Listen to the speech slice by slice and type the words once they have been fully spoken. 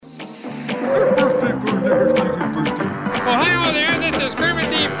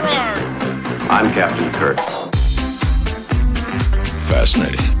I'm Captain Kirk.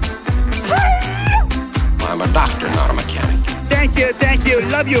 Fascinating. I'm a doctor, not a mechanic. Thank you,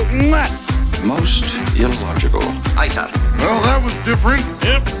 love you. Mwah. Most illogical. Aye, sir. Well, that was different.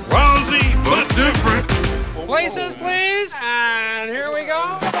 Yep, lousy, but different. Places, please, and here we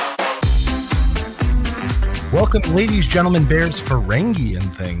go. Welcome, ladies, gentlemen, bears, Ferengi,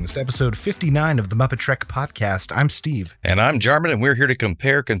 and things, to episode 59 of the MuppeTrek podcast. I'm Steve. And I'm Jarman, and we're here to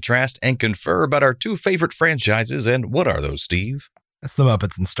compare, contrast, and confer about our two favorite franchises. And what are those, Steve? That's the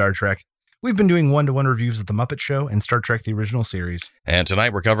Muppets and Star Trek. We've been doing one-to-one reviews of The Muppet Show and Star Trek The Original Series. And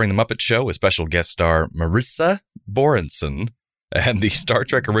tonight we're covering The Muppet Show with special guest star Marisa Berenson and the Star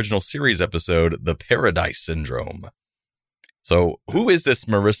Trek Original Series episode, The Paradise Syndrome. So who is this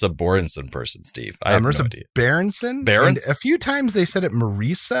Marisa Berenson person, Steve? I have Marisa no idea. Berenson? And a few times they said it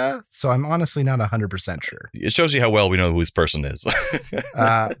Marisa, so I'm honestly not 100% sure. It shows you how well we know who this person is.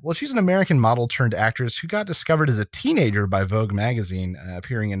 Well, she's an American model turned actress who got discovered as a teenager by Vogue magazine,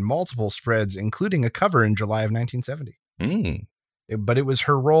 appearing in multiple spreads, including a cover in July of 1970. But it was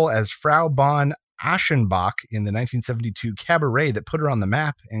her role as Frau von Aschenbach in the 1972 Cabaret that put her on the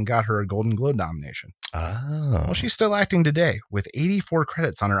map and got her a Golden Globe nomination. Oh. Well, she's still acting today with 84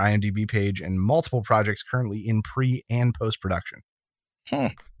 credits on her IMDb page and multiple projects currently in pre- and post-production.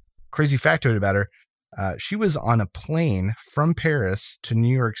 Crazy factoid about her. She was on a plane from Paris to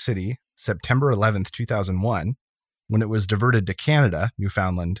New York City, September 11th, 2001, when it was diverted to Canada,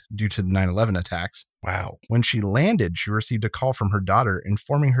 Newfoundland, due to the 9/11 attacks. Wow. When she landed, she received a call from her daughter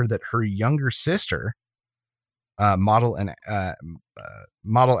informing her that her younger sister, model,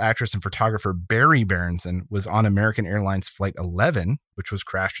 actress, and photographer Barry Berenson, was on American Airlines Flight 11, which was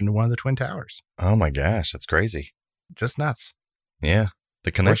crashed into one of the Twin Towers. Oh my gosh, that's crazy. Just nuts. Yeah,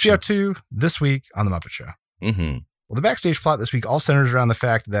 the connection. What's she up to this week on The Muppet Show? Mm-hmm. Well, the backstage plot this week all centers around the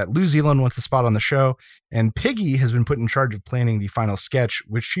fact that New Zealand wants a spot on the show, and Piggy has been put in charge of planning the final sketch,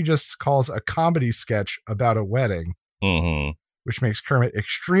 which she just calls a comedy sketch about a wedding, which makes Kermit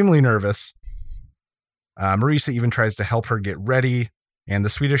extremely nervous. Marisa even tries to help her get ready, and the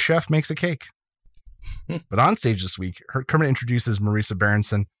Swedish chef makes a cake. But on stage this week, Kermit introduces Marisa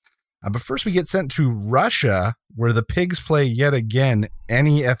Berenson. But first we get sent to Russia, where the pigs play yet again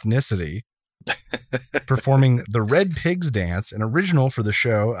any ethnicity, performing the Red Pigs Dance, an original for the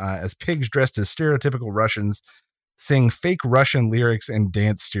show, as pigs dressed as stereotypical Russians sing fake Russian lyrics and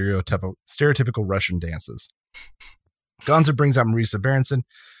dance stereotypical Russian dances. Gonzo brings out Marisa Berenson.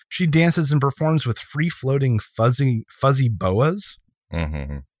 She dances and performs with free-floating fuzzy boas.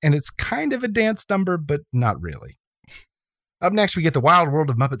 And it's kind of a dance number, but not really. Up next, we get the wild world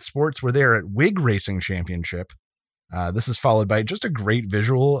of Muppet Sports, where they're at Wig Racing Championship. This is followed by just a great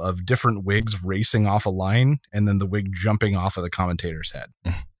visual of different wigs racing off a line and then the wig jumping off of the commentator's head.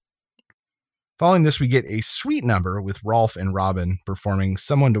 Following this, we get a sweet number with Rolf and Robin performing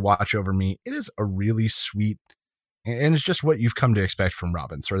Someone to Watch Over Me. It is a really sweet, and it's just what you've come to expect from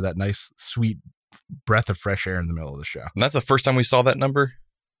Robin, sort of that nice, sweet breath of fresh air in the middle of the show. And that's the first time we saw that number?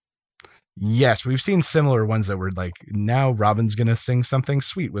 Yes, we've seen similar ones that were like, now Robin's going to sing something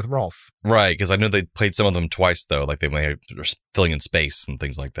sweet with Rolf. Right, because I know they played some of them twice, though, like they were filling in space and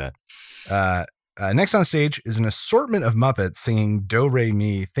things like that. Next on stage is an assortment of Muppets singing Do, Re,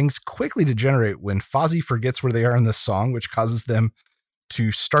 Mi. Things quickly degenerate when Fozzie forgets where they are in the song, which causes them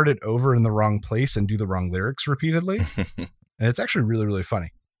to start it over in the wrong place and do the wrong lyrics repeatedly. And it's actually really, really funny.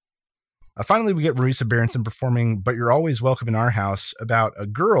 Finally, we get Marisa Berenson performing But You're Always Welcome in Our House, about a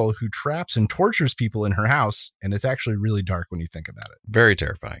girl who traps and tortures people in her house, and it's actually really dark when you think about it. Very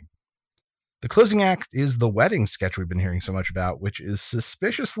terrifying. The closing act is the wedding sketch we've been hearing so much about, which is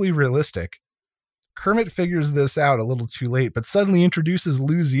suspiciously realistic. Kermit figures this out a little too late, but suddenly introduces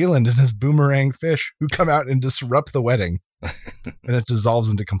New Zealand and his boomerang fish, who come out and disrupt the wedding, and it dissolves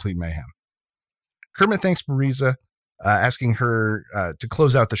into complete mayhem. Kermit thanks Marisa, asking her to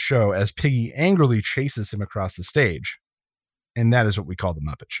close out the show as Piggy angrily chases him across the stage. And that is what we call The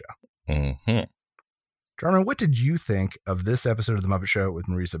Muppet Show. Jarman, what did you think of this episode of The Muppet Show with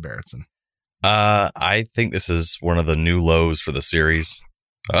Marisa Berenson? I think this is one of the new lows for the series.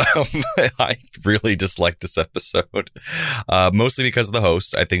 I really dislike this episode, mostly because of the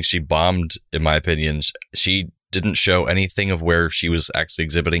host. I think she bombed, in my opinion. She didn't show anything of where she was actually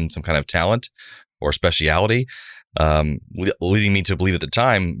exhibiting some kind of talent or speciality. Leading me to believe at the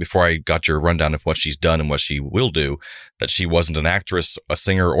time, before I got your rundown of what she's done and what she will do, that she wasn't an actress, a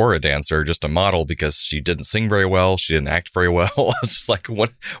singer, or a dancer, just a model, because she didn't sing very well. She didn't act very well. I was just like,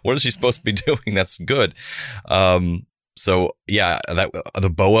 what is she supposed to be doing? That's good. So yeah,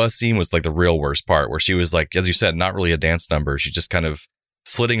 the boa scene was like the real worst part, where she was like, as you said, not really a dance number. She just kind of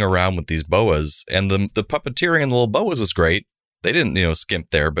flitting around with these boas, and the puppeteering and the little boas was great. They didn't, skimp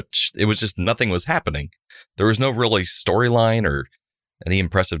there, but it was just nothing was happening. There was no really storyline or any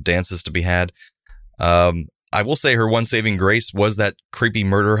impressive dances to be had. I will say her one saving grace was that creepy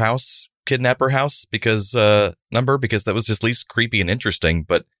murder house, kidnapper house, because that was just least creepy and interesting,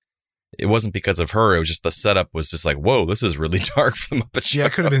 but it wasn't because of her. It was just the setup was just like, whoa, this is really dark for the Muppet Show. Yeah,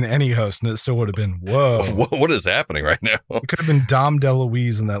 it could have been any host, and it still would have been, whoa. What is happening right now? It could have been Dom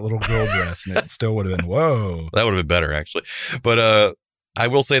DeLuise in that little girl dress, and it still would have been, whoa. That would have been better, actually. But I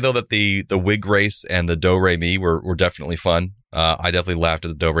will say, though, that the wig race and the do-re-mi were definitely fun. I definitely laughed at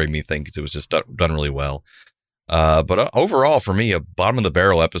the do-re-mi thing because it was just done really well. But overall, for me, a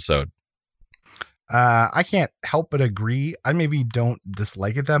bottom-of-the-barrel episode. I can't help but agree. I maybe don't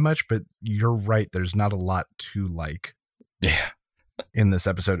dislike it that much, but you're right. There's not a lot to like in this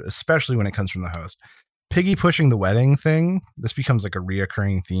episode, especially when it comes from the host. Piggy pushing the wedding thing. This becomes like a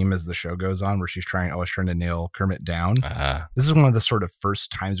reoccurring theme as the show goes on, where she's always trying to nail Kermit down. This is one of the sort of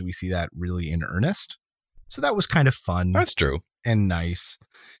first times we see that really in earnest. So that was kind of fun. That's true. And nice.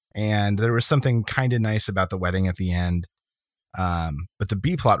 And there was something kind of nice about the wedding at the end. But the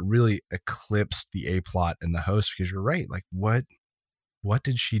B plot really eclipsed the A plot and the host, because you're right. Like, what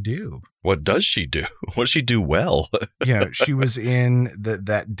did she do? What does she do? What does she do well? She was in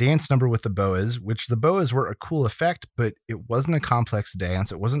that dance number with the boas, which the boas were a cool effect, but it wasn't a complex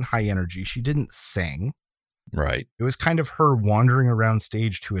dance. It wasn't high energy. She didn't sing. Right. It was kind of her wandering around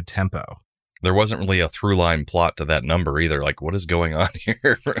stage to a tempo. There wasn't really a through line plot to that number either. Like, what is going on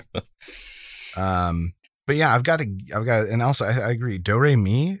here? But yeah, I've got to, and also I agree.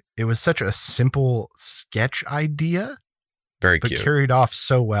 Do-re-mi, it was such a simple sketch idea. Very but cute. Carried off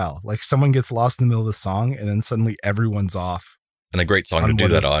so well. Like someone gets lost in the middle of the song and then suddenly everyone's off. And a great song to do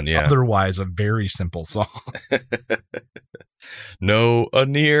that on, yeah. Otherwise a very simple song. No, a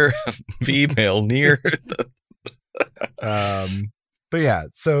near female near. But yeah,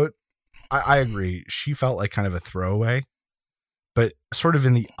 so I agree. She felt like kind of a throwaway, but sort of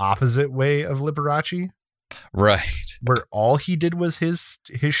in the opposite way of Liberace. Right. Where all he did was his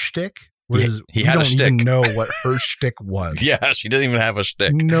shtick. Whereas he had a shtick. We don't even know what her shtick was. Yeah, she didn't even have a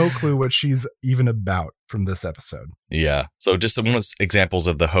shtick. No clue what she's even about from this episode. Yeah. So just some examples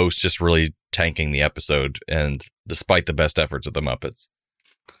of the host just really tanking the episode, and despite the best efforts of the Muppets.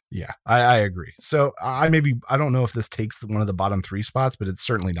 Yeah, I agree. So I don't know if this takes one of the bottom 3 spots, but it's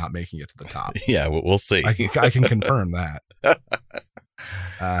certainly not making it to the top. Yeah, we'll see. I can confirm that.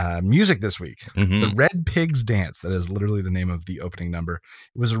 Music this week. Mm-hmm. The Red Pigs Dance. That is literally the name of the opening number.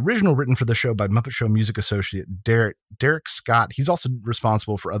 It was originally written for the show by Muppet Show music associate Derek Scott. He's also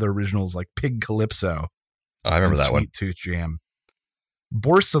responsible for other originals like Pig Calypso. I remember that one. Sweet Tooth Jam.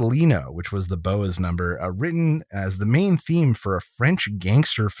 Borsalino, which was the Boas number, written as the main theme for a French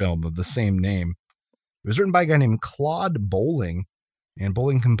gangster film of the same name. It was written by a guy named Claude Bolling, and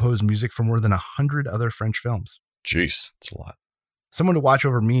Bolling composed music for more than 100 other French films. Jeez, that's a lot. Someone to Watch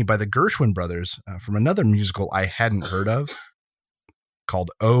Over Me by the Gershwin brothers, from another musical I hadn't heard of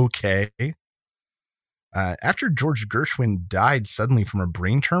called OK. After George Gershwin died suddenly from a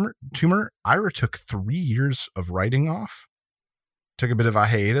brain tumor, Ira took 3 years of writing off. Took a bit of a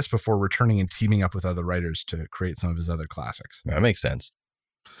hiatus before returning and teaming up with other writers to create some of his other classics. That makes sense.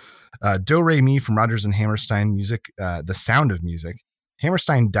 Do-Re-Mi from Rodgers and Hammerstein music, The Sound of Music.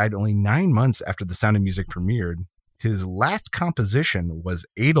 Hammerstein died only 9 months after The Sound of Music premiered. His last composition was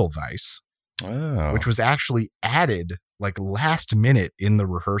Edelweiss, which was actually added like last minute in the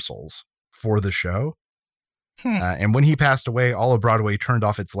rehearsals for the show. And when he passed away, all of Broadway turned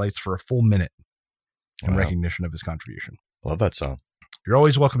off its lights for a full minute in recognition of his contribution. Love that song. You're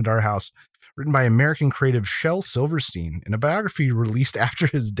Always Welcome to Our House, written by American creative Shel Silverstein. In a biography released after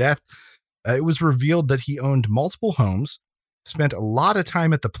his death, it was revealed that he owned multiple homes, spent a lot of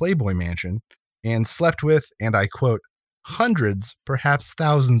time at the Playboy Mansion, and slept with, and I quote, hundreds, perhaps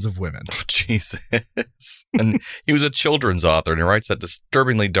thousands of women. Oh, Jesus. And he was a children's author, and he writes that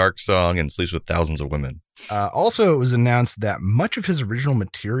disturbingly dark song and sleeps with thousands of women. Also, it was announced that much of his original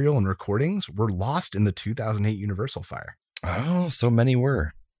material and recordings were lost in the 2008 Universal fire. Oh, so many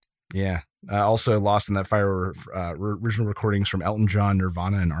were. Yeah. Also lost in that fire were original recordings from Elton John,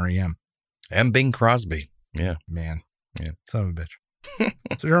 Nirvana, and R.E.M. And Bing Crosby. Yeah. Man. Yeah. Son of a bitch.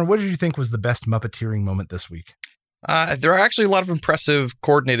 So, Jordan, what did you think was the best Muppeteering moment this week? There are actually a lot of impressive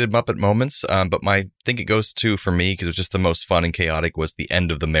coordinated Muppet moments, but I think it goes to, for me, because it was just the most fun and chaotic, was the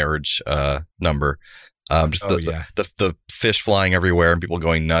end of the marriage number. The fish flying everywhere and people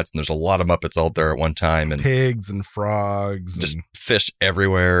going nuts, and there's a lot of Muppets out there at one time, and pigs and frogs, just fish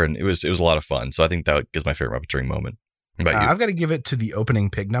everywhere, and it was a lot of fun. So I think that is my favorite Muppeteering moment. I've got to give it to the opening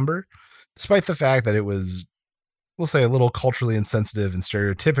pig number, despite the fact that it was, we'll say, a little culturally insensitive and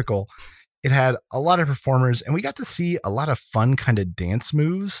stereotypical. It had a lot of performers, and we got to see a lot of fun kind of dance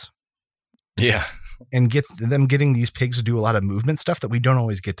moves. Yeah. And get them getting these pigs to do a lot of movement stuff that we don't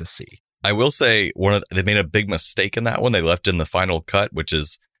always get to see. I will say they made a big mistake in that one. They left in the final cut, which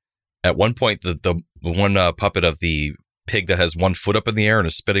is at one point the one puppet of the pig that has one foot up in the air and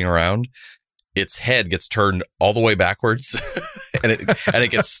is spinning around, its head gets turned all the way backwards and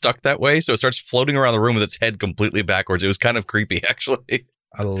it gets stuck that way. So it starts floating around the room with its head completely backwards. It was kind of creepy, actually.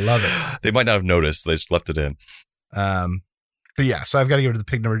 I love it. They might not have noticed. They just left it in. But yeah, so I've got to give it to the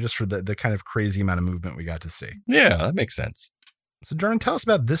pig number just for the kind of crazy amount of movement we got to see. Yeah, that makes sense. So, Jordan, tell us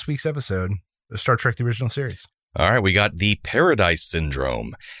about this week's episode of Star Trek: The Original Series. All right, we got the Paradise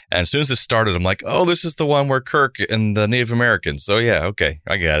Syndrome. And as soon as this started, I'm like, oh, this is the one where Kirk and the Native Americans. So yeah, okay,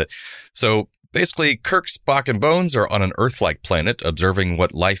 I got it. So basically, Kirk, Spock, and Bones are on an Earth-like planet, observing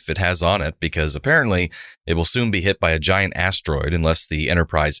what life it has on it, because apparently it will soon be hit by a giant asteroid unless the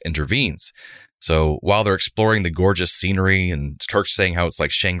Enterprise intervenes. So while they're exploring the gorgeous scenery and Kirk's saying how it's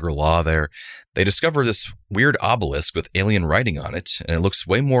like Shangri-La there, they discover this weird obelisk with alien writing on it, and it looks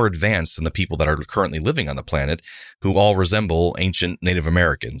way more advanced than the people that are currently living on the planet, who all resemble ancient Native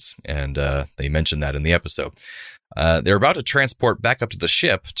Americans, and they mentioned that in the episode. They're about to transport back up to the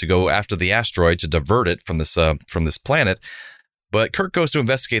ship to go after the asteroid to divert it from this planet, but Kirk goes to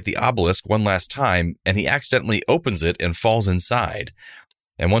investigate the obelisk one last time, and he accidentally opens it and falls inside.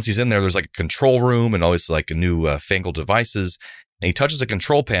 And once he's in there, there's like a control room and all these like new fangled devices. And he touches a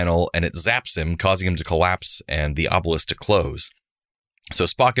control panel and it zaps him, causing him to collapse and the obelisk to close. So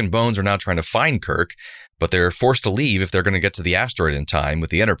Spock and Bones are now trying to find Kirk, but they're forced to leave if they're going to get to the asteroid in time with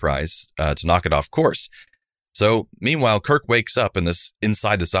the Enterprise to knock it off course. So meanwhile, Kirk wakes up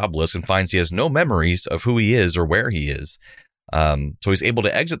inside this obelisk and finds he has no memories of who he is or where he is. So he's able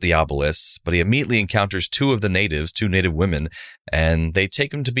to exit the obelisk, but he immediately encounters two native women, and they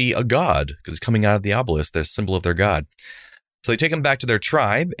take him to be a god because he's coming out of the obelisk, their symbol of their god. So they take him back to their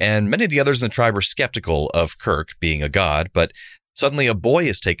tribe, and many of the others in the tribe are skeptical of Kirk being a god, but suddenly a boy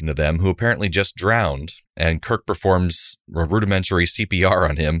is taken to them who apparently just drowned, and Kirk performs a rudimentary CPR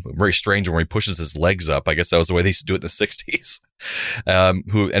on him, very strange when he pushes his legs up. I guess that was the way they used to do it in the 60s.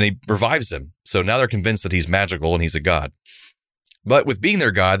 And he revives him. So now they're convinced that he's magical and he's a god. But with being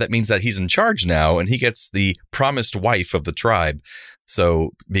their god, that means that he's in charge now, and he gets the promised wife of the tribe.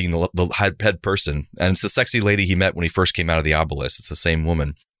 So being the head person. And it's the sexy lady he met when he first came out of the obelisk. It's the same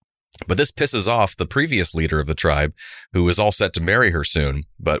woman. But this pisses off the previous leader of the tribe, who is all set to marry her soon.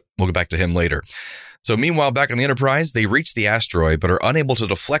 But we'll get back to him later. So meanwhile, back on the Enterprise, they reach the asteroid, but are unable to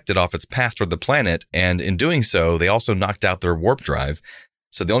deflect it off its path toward the planet. And in doing so, they also knocked out their warp drive.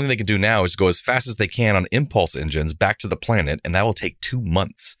 So the only thing they can do now is go as fast as they can on impulse engines back to the planet, and that will take 2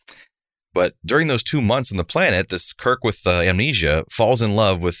 months. But during those 2 months on the planet, this Kirk with amnesia falls in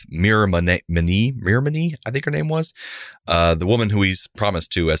love with Miramani, I think her name was, the woman who he's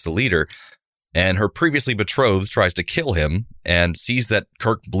promised to as the leader. And her previously betrothed tries to kill him and sees that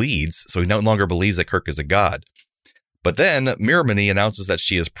Kirk bleeds, so he no longer believes that Kirk is a god. But then Miramani announces that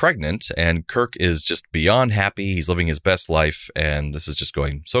she is pregnant, and Kirk is just beyond happy. He's living his best life, and this is just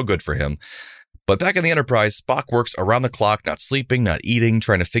going so good for him. But back in the Enterprise, Spock works around the clock, not sleeping, not eating,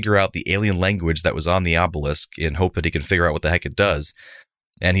 trying to figure out the alien language that was on the obelisk in hope that he can figure out what the heck it does.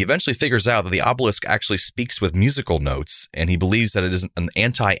 And he eventually figures out that the obelisk actually speaks with musical notes, and he believes that it is an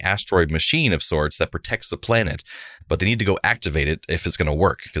anti-asteroid machine of sorts that protects the planet, but they need to go activate it if it's going to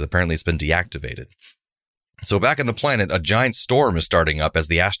work, because apparently it's been deactivated. So back on the planet, a giant storm is starting up as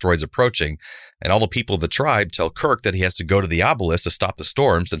the asteroid's approaching, and all the people of the tribe tell Kirk that he has to go to the obelisk to stop the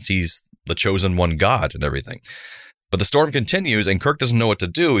storm since he's the chosen one god and everything. But the storm continues, and Kirk doesn't know what to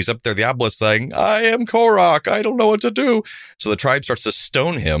do. He's up there, the obelisk, saying, I am Korak, I don't know what to do. So the tribe starts to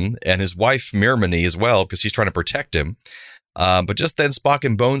stone him, and his wife, Miramani, as well, because she's trying to protect him. But just then, Spock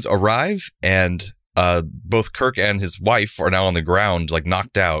and Bones arrive, and both Kirk and his wife are now on the ground, like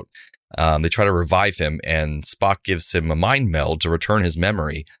knocked out. They try to revive him, and Spock gives him a mind meld to return his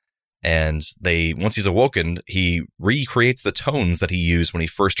memory. And once he's awoken, he recreates the tones that he used when he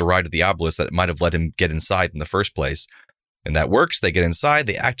first arrived at the obelisk that might have let him get inside in the first place. And that works. They get inside,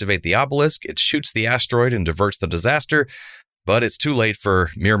 they activate the obelisk, it shoots the asteroid and diverts the disaster. But it's too late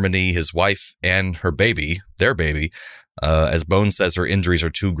for Miramani, his wife, and her baby, their baby, as Bones says her injuries are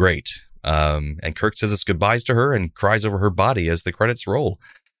too great. And Kirk says his goodbyes to her and cries over her body as the credits roll.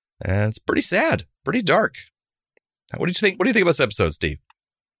 And it's pretty sad, pretty dark. What do you think? What do you think about this episode, Steve?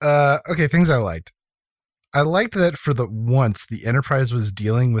 Okay, things I liked. I liked that for the once the Enterprise was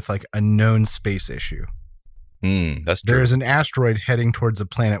dealing with like a known space issue. That's true. There's an asteroid heading towards a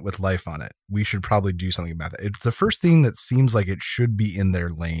planet with life on it. We should probably do something about that. It's the first thing that seems like it should be in their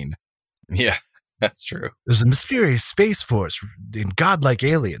lane. Yeah, that's true. There's a mysterious space force and godlike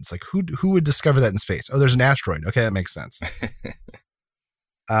aliens. Like who would discover that in space? Oh, there's an asteroid. Okay, that makes sense.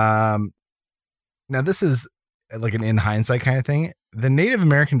 Now this is like an in hindsight kind of thing. The Native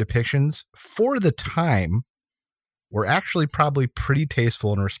American depictions for the time were actually probably pretty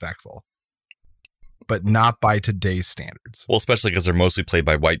tasteful and respectful, but not by today's standards. Well, especially because they're mostly played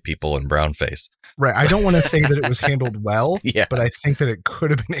by white people in brown face. Right. I don't want to say that it was handled well, Yeah. but I think that it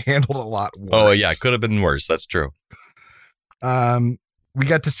could have been handled a lot worse. Oh, yeah, it could have been worse. That's true. We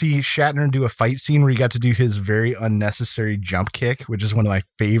got to see Shatner do a fight scene where he got to do his very unnecessary jump kick, which is one of my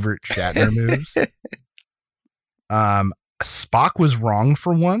favorite Shatner moves. Spock was wrong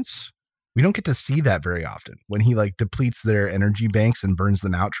for once. We don't get to see that very often when he like depletes their energy banks and burns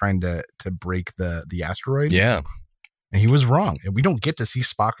them out trying to break the asteroid. Yeah. And he was wrong. And we don't get to see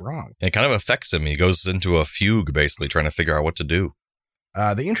Spock wrong. It kind of affects him. He goes into a fugue, basically, trying to figure out what to do.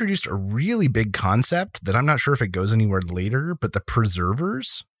 They introduced a really big concept that I'm not sure if it goes anywhere later, but the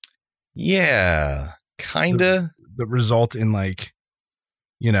preservers. Yeah, kind of. That result in like,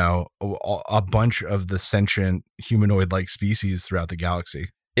 you know, a bunch of the sentient humanoid-like species throughout the galaxy.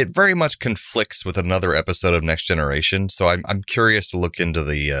 It very much conflicts with another episode of Next Generation, so I'm curious to look into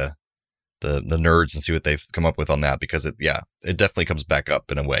the nerds and see what they've come up with on that, because it definitely comes back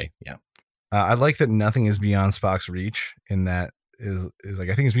up in a way. Yeah, I like that nothing is beyond Spock's reach. In that is like,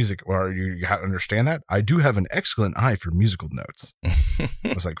 I think his music. Or you understand that I do have an excellent eye for musical notes.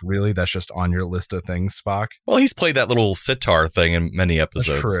 I was like, really? That's just on your list of things, Spock? Well, he's played that little sitar thing in many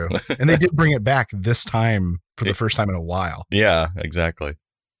episodes. That's true, and they did bring it back this time for the first time in a while. Yeah, exactly.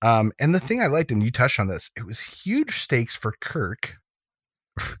 And the thing I liked, and you touched on this, it was huge stakes for Kirk,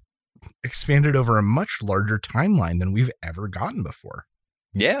 expanded over a much larger timeline than we've ever gotten before.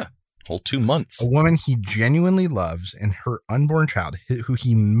 Yeah, whole 2 months. A woman he genuinely loves and her unborn child, who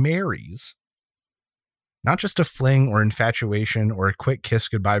he marries, not just a fling or infatuation or a quick kiss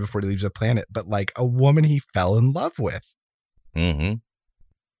goodbye before he leaves the planet, but like a woman he fell in love with. Mm-hmm.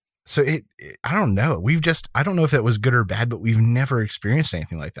 So I don't know. I don't know if that was good or bad, but we've never experienced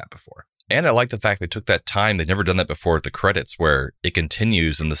anything like that before. And I like the fact they took that time. They've never done that before at the credits, where it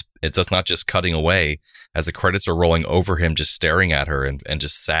continues and it's just not just cutting away as the credits are rolling over him, just staring at her and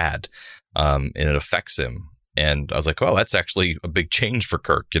just sad. And it affects him. And I was like, well, that's actually a big change for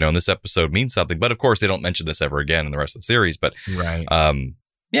Kirk, you know, and this episode means something. But of course, they don't mention this ever again in the rest of the series. But right.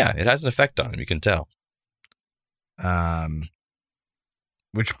 Yeah, it has an effect on him. You can tell.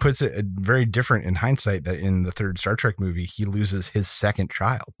 Which puts it very different in hindsight that in the third Star Trek movie, he loses his second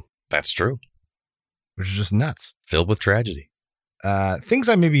child. That's true. Which is just nuts. Filled with tragedy. Things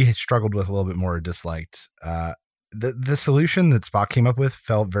I maybe struggled with a little bit more or disliked. The solution that Spock came up with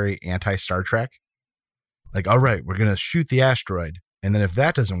felt very anti-Star Trek. Like, all right, we're going to shoot the asteroid. And then if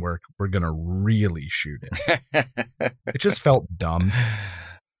that doesn't work, we're going to really shoot it. It just felt dumb.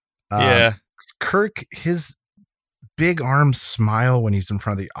 Yeah. Kirk, his big arm smile when he's in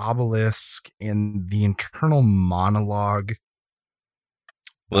front of the obelisk and the internal monologue.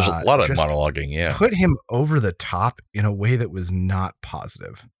 Well, there's a lot of monologuing, yeah. Put him over the top in a way that was not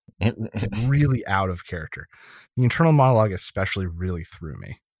positive. Really out of character. The internal monologue especially really threw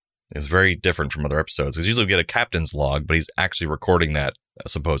me. It's very different from other episodes. Because usually we get a captain's log, but he's actually recording that,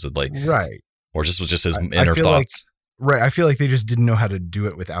 supposedly. Right. Or just was just his inner thoughts. Right. I feel like they just didn't know how to do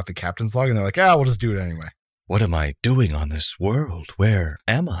it without the captain's log. And they're like, we'll just do it anyway. What am I doing on this world? Where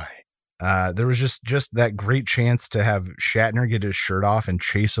am I? There was just that great chance to have Shatner get his shirt off and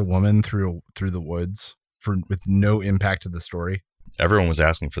chase a woman through the woods with no impact to the story. Everyone was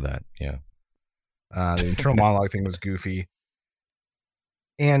asking for that. Yeah. The internal monologue thing was goofy.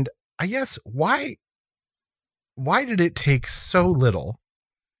 And I guess why did it take so little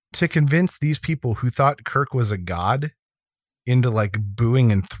to convince these people who thought Kirk was a god into like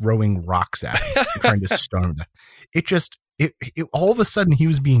booing and throwing rocks at him, trying to stone him? It all of a sudden he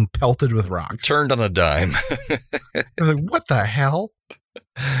was being pelted with rocks. Turned on a dime. I was like, what the hell?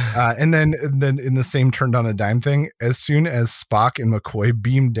 And then in the same turned on a dime thing, as soon as Spock and McCoy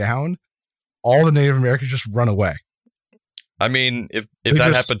beam down, all the Native Americans just run away. I mean, if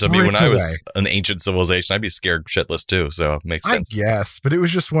that happened to me when I was an ancient civilization, I'd be scared shitless too. So it makes sense. Yes, but it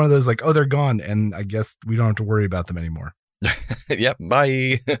was just one of those like, oh, they're gone, and I guess we don't have to worry about them anymore. Yep.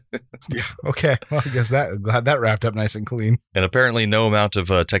 Bye. Yeah. Okay. Well, I guess glad that wrapped up nice and clean. And apparently, no amount of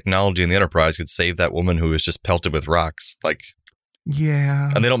technology in the Enterprise could save that woman who was just pelted with rocks. Like,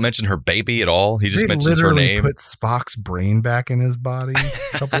 yeah. And they don't mention her baby at all. He just mentions her name. Put Spock's brain back in his body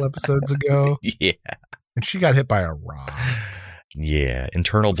a couple episodes ago. Yeah. And she got hit by a rock. Yeah,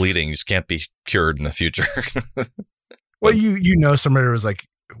 internal bleeding just can't be cured in the future. Well, you know, somebody was like,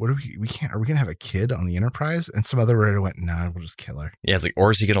 "What are we can't? Are we gonna have a kid on the Enterprise?" And some other writer went, "No, we'll just kill her." Yeah, it's like,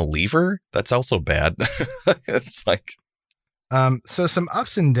 or is he gonna leave her? That's also bad. It's like, so some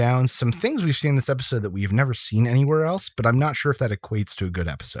ups and downs, some things we've seen in this episode that we've never seen anywhere else, but I'm not sure if that equates to a good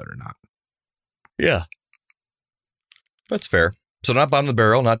episode or not. yeah, that's fair. So not bottom of the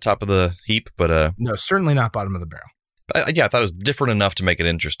barrel, not top of the heap, but No, certainly not bottom of the barrel. yeah, I thought it was different enough to make it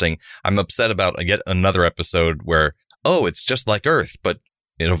interesting. I'm upset about yet another episode where, oh, it's just like Earth, but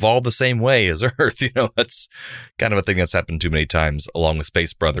it evolved the same way as Earth. You know, that's kind of a thing that's happened too many times along with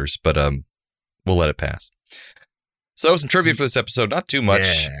Space Brothers, but we'll let it pass. So some trivia for this episode, not too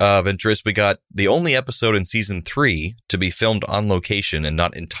much of interest. We got the only episode in season 3 to be filmed on location and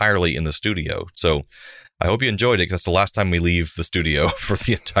not entirely in the studio. So I hope you enjoyed it, because that's the last time we leave the studio for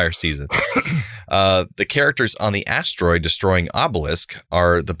the entire season. The characters on the asteroid destroying Obelisk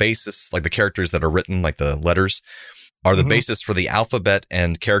are the basis, like the characters that are written, like the letters, are the basis for the alphabet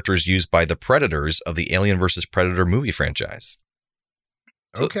and characters used by the Predators of the Alien vs. Predator movie franchise.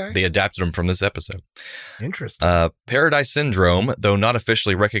 So Okay. they adapted them from this episode. Interesting. Paradise Syndrome, though not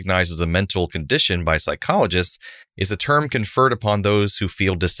officially recognized as a mental condition by psychologists, is a term conferred upon those who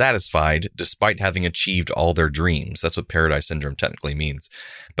feel dissatisfied despite having achieved all their dreams. That's what Paradise Syndrome technically means.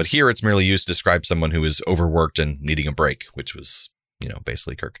 But here it's merely used to describe someone who is overworked and needing a break, which was, you know,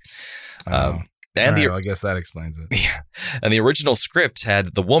 basically Kirk. And well, I guess that explains it. Yeah, and the original script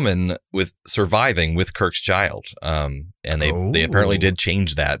had the woman with surviving with Kirk's child, and they apparently did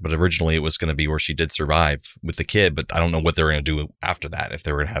change that. But originally, it was going to be where she did survive with the kid. But I don't know what they were going to do after that. If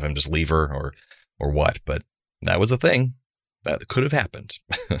they were going to have him just leave her or what. But that was a thing that could have happened.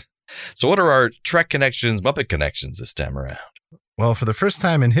 So, what are our Trek connections, Muppet connections this time around? Well, for the first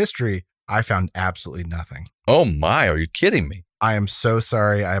time in history, I found absolutely nothing. Oh my! Are you kidding me? I am so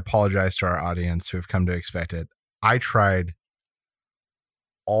sorry. I apologize to our audience who have come to expect it. I tried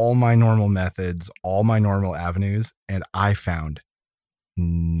all my normal methods, all my normal avenues, and I found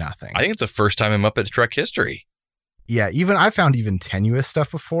nothing. I think it's the first time in Muppet Trek history. Yeah, I found even tenuous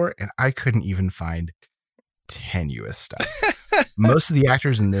stuff before, and I couldn't even find tenuous stuff. Most of the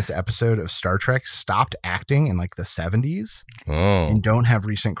actors in this episode of Star Trek stopped acting in like the 70s and don't have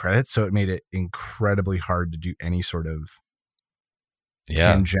recent credits, so it made it incredibly hard to do any sort of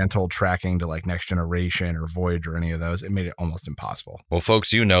tangential tracking to like Next Generation or Voyage or any of those. It made it almost impossible. Well,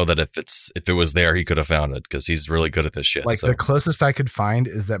 folks, you know that if it was there, he could have found it, because he's really good at this shit. Like the closest I could find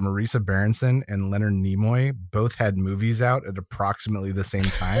is that Marisa Berenson and Leonard Nimoy both had movies out at approximately the same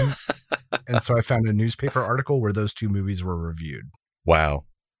time. And so I found a newspaper article where those two movies were reviewed. Wow.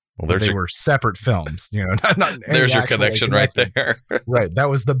 Well, they were separate films, you know, not there's your connection right there. Right. That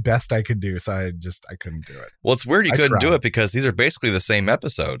was the best I could do. So I couldn't do it. Well, it's weird you couldn't do it, because these are basically the same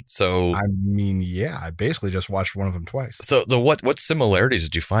episode. So, I mean, yeah, I basically just watched one of them twice. So what similarities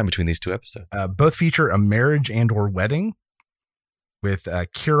did you find between these two episodes? Both feature a marriage and or wedding with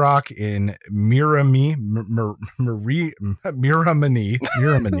Kirk in Miramani.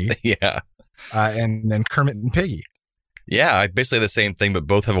 Yeah. And then Kermit and Piggy. Yeah, basically the same thing, but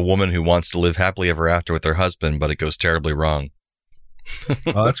both have a woman who wants to live happily ever after with her husband, but it goes terribly wrong.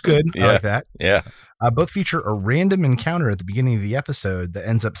 Oh, that's good. Yeah. I like that. Yeah. Both feature a random encounter at the beginning of the episode that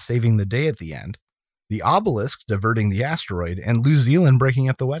ends up saving the day at the end. The obelisk diverting the asteroid, and New Zealand breaking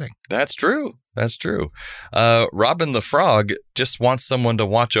up the wedding. That's true. That's true. Robin the Frog just wants someone to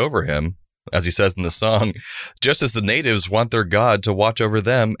watch over him, as he says in the song, just as the natives want their god to watch over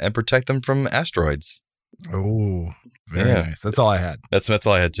them and protect them from asteroids. Oh, very nice. That's all I had. That's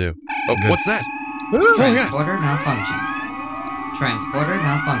all I had too. Oh, good. What's that? Transporter malfunction. Transporter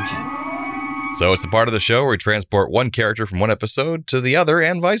malfunction. So it's the part of the show where we transport one character from one episode to the other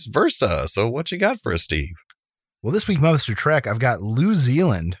and vice versa. So what you got for us, Steve? Well, this week, MuppeTrek, I've got New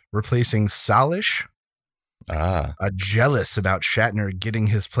Zealand replacing Salish. Jealous about Shatner getting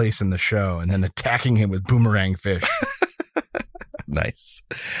his place in the show and then attacking him with boomerang fish. Nice.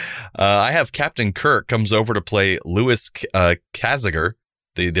 I have Captain Kirk comes over to play Louis Kaziger,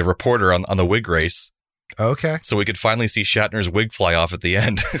 the reporter on the wig race. Okay. So we could finally see Shatner's wig fly off at the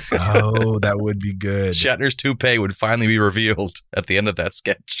end. Oh, that would be good. Shatner's toupee would finally be revealed at the end of that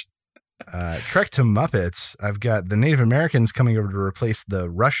sketch. Trek to Muppets. I've got the Native Americans coming over to replace the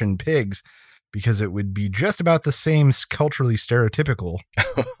Russian pigs because it would be just about the same culturally stereotypical.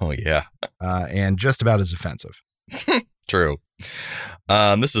 Oh, yeah. And just about as offensive. True.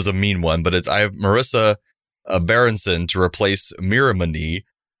 This is a mean one, but I have Marisa Berenson to replace Miramani,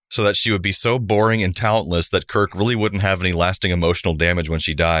 so that she would be so boring and talentless that Kirk really wouldn't have any lasting emotional damage when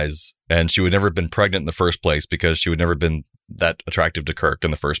she dies. And she would never have been pregnant in the first place because she would never have been that attractive to Kirk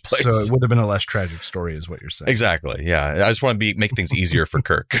in the first place. So it would have been a less tragic story is what you're saying. Exactly. Yeah. I just want to make things easier for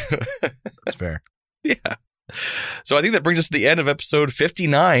Kirk. That's fair. Yeah. So I think that brings us to the end of episode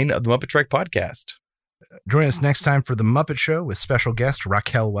 59 of the MuppeTrek podcast. Join us next time for The Muppet Show with special guest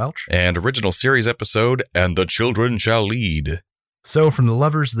Raquel Welch. And original series episode, And the Children Shall Lead. So from the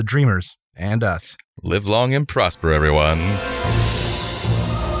lovers, the dreamers, and us. Live long and prosper, everyone.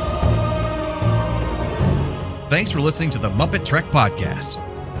 Thanks for listening to the MuppeTrek podcast.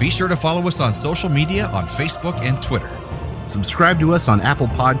 Be sure to follow us on social media on Facebook and Twitter. Subscribe to us on Apple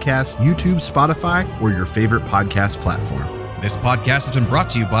Podcasts, YouTube, Spotify, or your favorite podcast platform. This podcast has been brought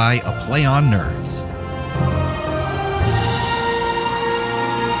to you by A Play on Nerds.